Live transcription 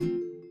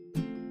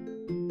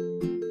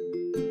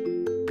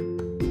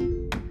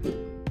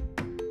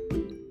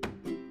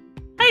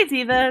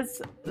Hey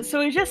Divas! So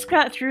we just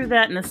got through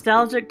that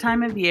nostalgic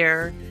time of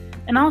year,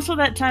 and also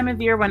that time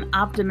of year when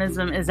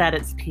optimism is at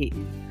its peak.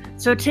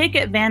 So take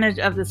advantage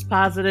of this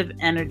positive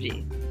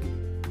energy.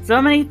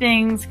 So many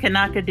things can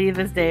knock a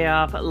diva's day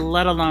off,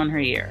 let alone her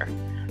year.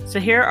 So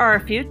here are a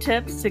few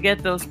tips to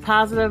get those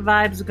positive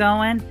vibes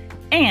going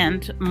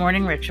and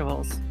morning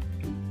rituals.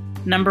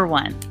 Number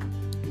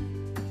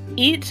 1,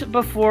 eat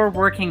before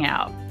working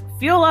out.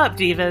 Fuel up,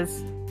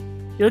 divas.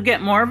 You'll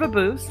get more of a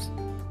boost.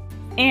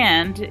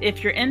 And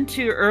if you're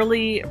into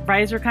early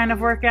riser kind of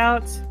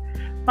workouts,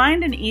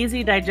 find an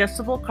easy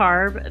digestible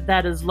carb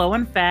that is low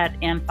in fat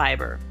and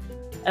fiber.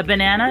 A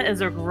banana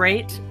is a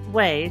great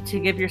way to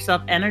give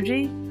yourself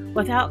energy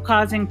without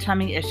causing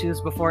tummy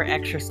issues before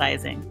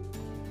exercising.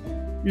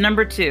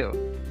 Number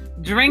 2,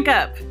 drink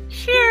up.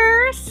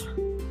 Cheers!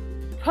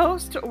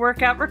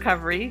 Post-workout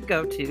recovery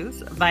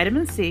go-tos,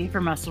 vitamin C for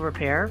muscle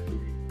repair,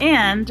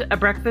 and a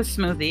breakfast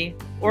smoothie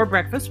or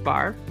breakfast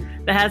bar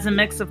that has a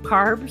mix of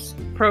carbs,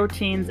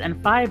 proteins,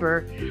 and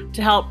fiber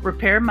to help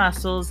repair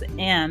muscles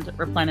and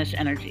replenish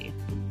energy.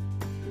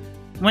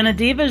 When a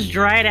diva's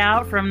dried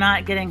out from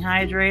not getting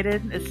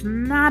hydrated, it's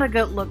not a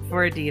good look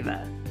for a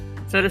diva.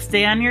 So to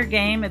stay on your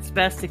game, it's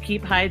best to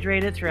keep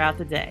hydrated throughout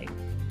the day.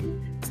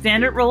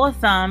 Standard rule of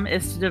thumb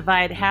is to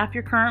divide half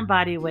your current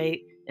body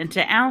weight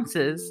into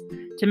ounces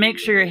to make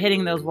sure you're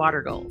hitting those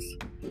water goals.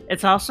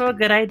 It's also a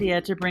good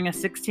idea to bring a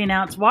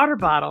 16-ounce water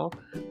bottle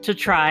to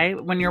try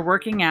when you're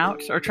working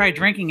out, or try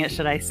drinking it,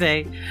 should I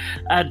say,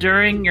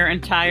 during your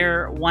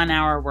entire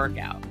 1-hour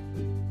workout.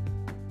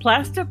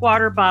 Plastic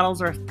water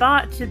bottles are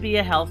thought to be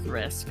a health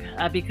risk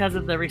because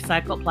of the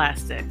recycled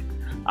plastic.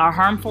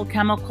 Harmful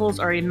chemicals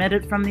are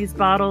emitted from these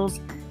bottles,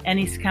 and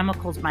these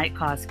chemicals might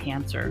cause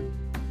cancer.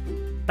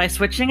 By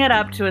switching it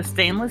up to a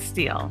stainless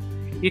steel,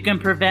 you can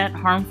prevent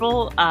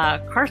harmful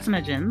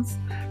carcinogens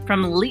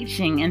from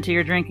leaching into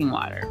your drinking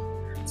water.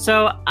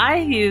 So I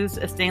use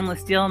a stainless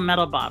steel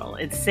metal bottle.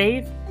 It's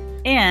safe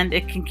and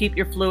it can keep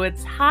your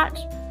fluids hot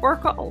or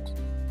cold.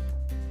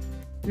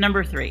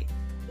 Number 3,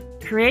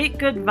 create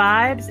good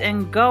vibes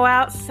and go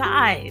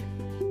outside.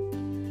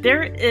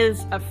 There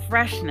is a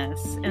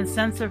freshness and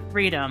sense of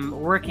freedom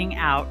working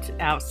out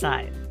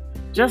outside.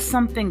 Just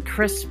something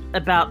crisp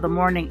about the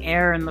morning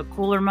air in the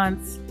cooler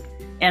months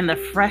and the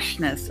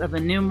freshness of a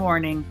new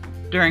morning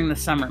during the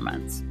summer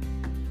months.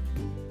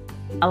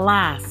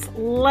 Alas,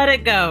 let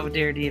it go,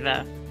 dear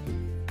diva.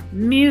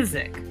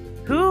 Music.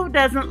 Who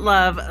doesn't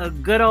love a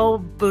good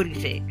old booty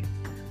shake?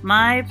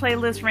 My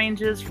playlist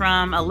ranges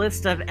from a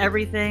list of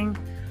everything,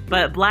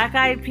 but Black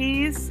Eyed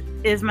Peas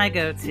is my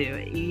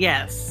go-to.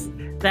 Yes,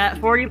 that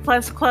 40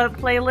 Plus Club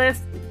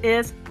playlist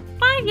is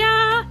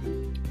fire!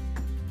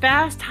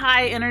 Fast,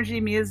 high-energy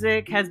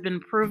music has been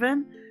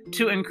proven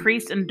to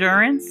increase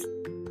endurance,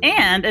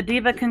 and a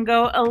diva can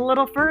go a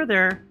little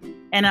further,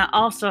 and it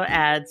also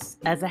adds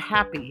as a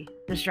happy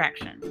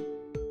distraction.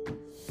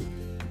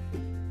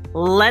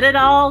 Let it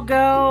all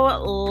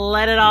go,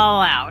 let it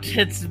all out.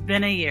 It's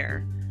been a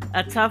year,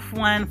 a tough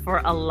one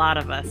for a lot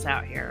of us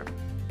out here.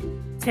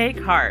 Take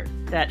heart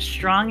that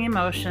strong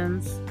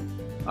emotions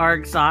are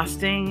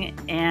exhausting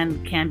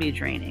and can be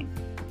draining,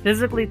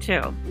 physically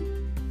too.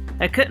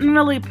 I couldn't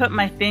really put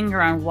my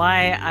finger on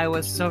why I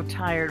was so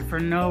tired for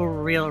no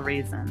real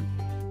reason.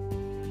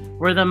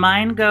 Where the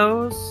mind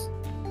goes,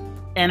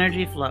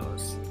 energy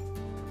flows.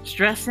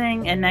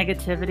 Stressing and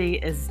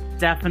negativity is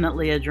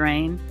definitely a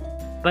drain,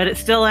 but it's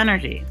still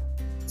energy.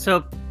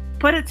 So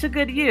put it to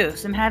good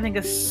use in having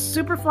a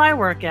super fly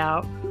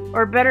workout,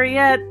 or better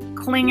yet,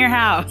 clean your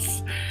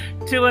house.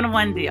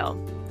 2-in-1 deal.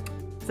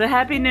 So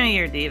happy New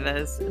Year,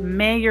 divas.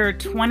 May your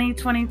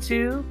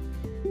 2022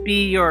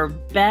 be your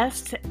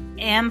best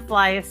and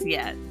flyest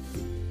yet.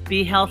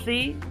 Be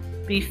healthy,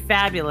 be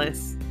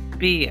fabulous,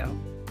 be you.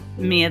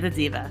 Mia the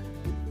Diva.